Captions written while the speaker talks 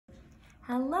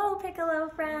Hello, Piccolo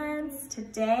friends!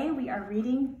 Today we are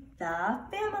reading The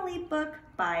Family Book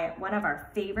by one of our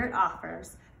favorite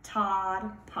authors,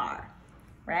 Todd Parr.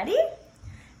 Ready?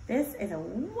 This is a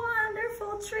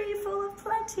wonderful tree full of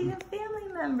plenty of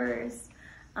family members.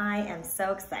 I am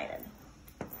so excited.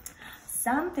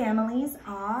 Some families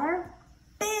are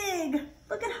big.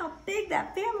 Look at how big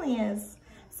that family is.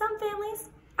 Some families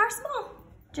are small,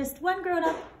 just one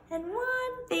grown-up and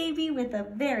one baby with a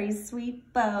very sweet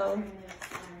bow.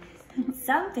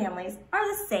 Some families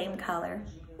are the same color.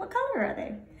 What color are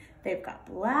they? They've got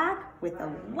black with a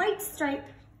white stripe.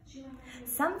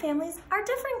 Some families are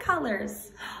different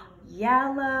colors.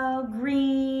 Yellow,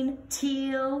 green,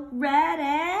 teal, red,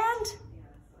 and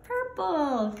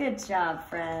purple. Good job,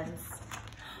 friends.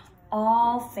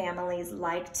 All families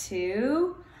like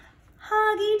to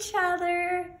hug each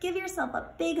other. Give yourself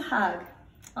a big hug.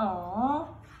 Aww.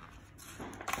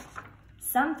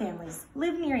 Some families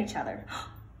live near each other.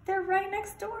 They're right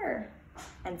next door.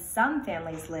 And some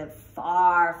families live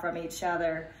far from each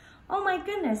other. Oh my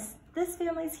goodness, this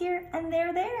family's here and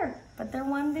they're there, but they're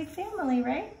one big family,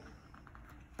 right?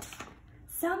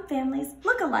 Some families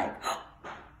look alike.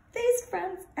 These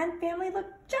friends and family look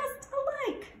just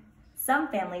alike. Some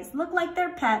families look like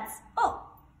their pets. Oh,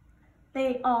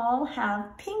 they all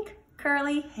have pink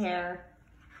curly hair.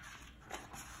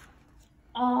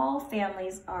 All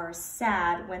families are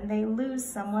sad when they lose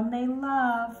someone they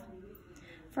love.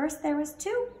 First there was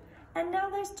two, and now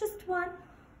there's just one.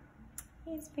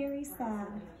 He's very sad.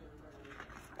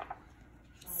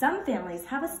 Some families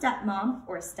have a stepmom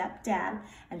or a stepdad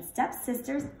and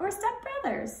stepsisters or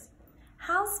stepbrothers.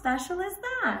 How special is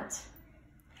that?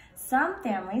 Some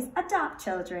families adopt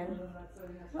children.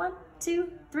 1,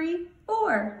 2, 3,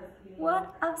 4.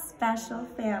 What a special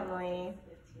family.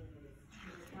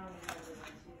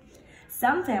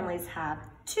 Some families have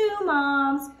 2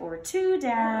 moms or 2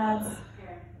 dads.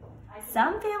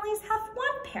 Some families have 1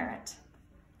 parent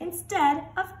instead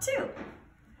of 2.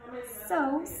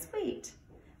 So sweet.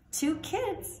 2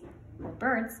 kids or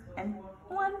birds and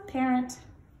 1 parent.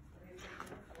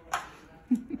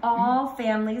 All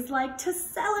families like to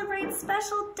celebrate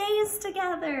special days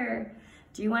together.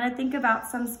 Do you want to think about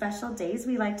some special days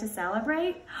we like to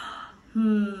celebrate?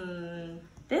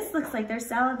 This looks like they're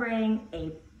celebrating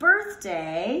a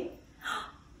birthday,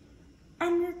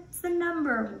 and it's the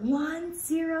number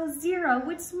 100,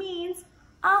 which means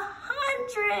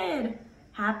 100.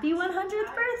 Happy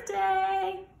 100th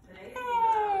birthday!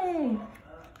 Yay!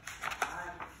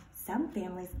 Some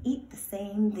families eat the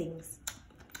same things.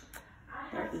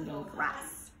 They're eating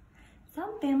grass.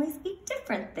 Some families eat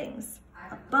different things.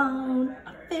 A bone,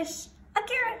 a fish, a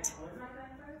carrot.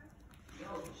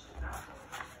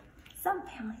 Some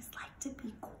families like to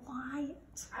be quiet.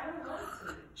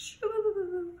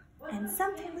 And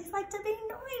some families like to be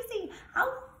noisy.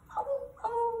 Ow, ow,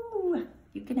 ow.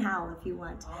 You can howl if you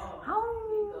want.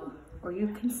 Ow. Or you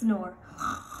can snore.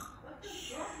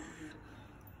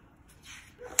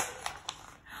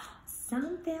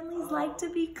 Some families like to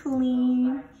be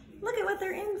clean. Look at what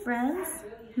they're in, friends.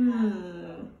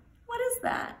 What is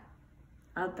that?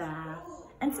 A bath.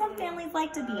 And some families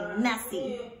like to be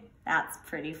messy. That's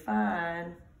pretty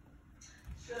fun.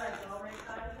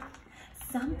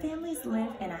 Some families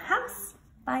live in a house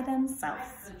by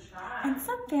themselves. And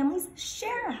some families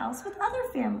share a house with other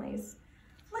families.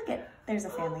 Look there's a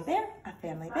family there, a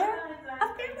family there, a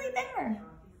family there.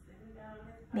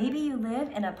 Maybe you live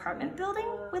in an apartment building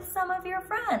with some of your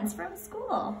friends from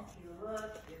school.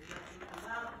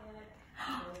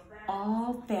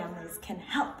 All families can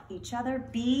help each other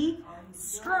be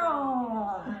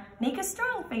strong. Make a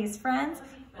strong face, friends.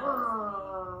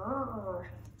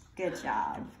 Good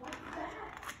job.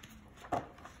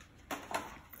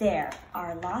 There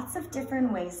are lots of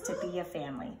different ways to be a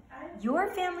family.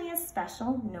 Your family is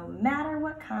special no matter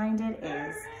what kind it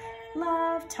is.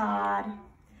 Love, Todd.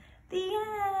 The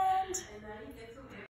end.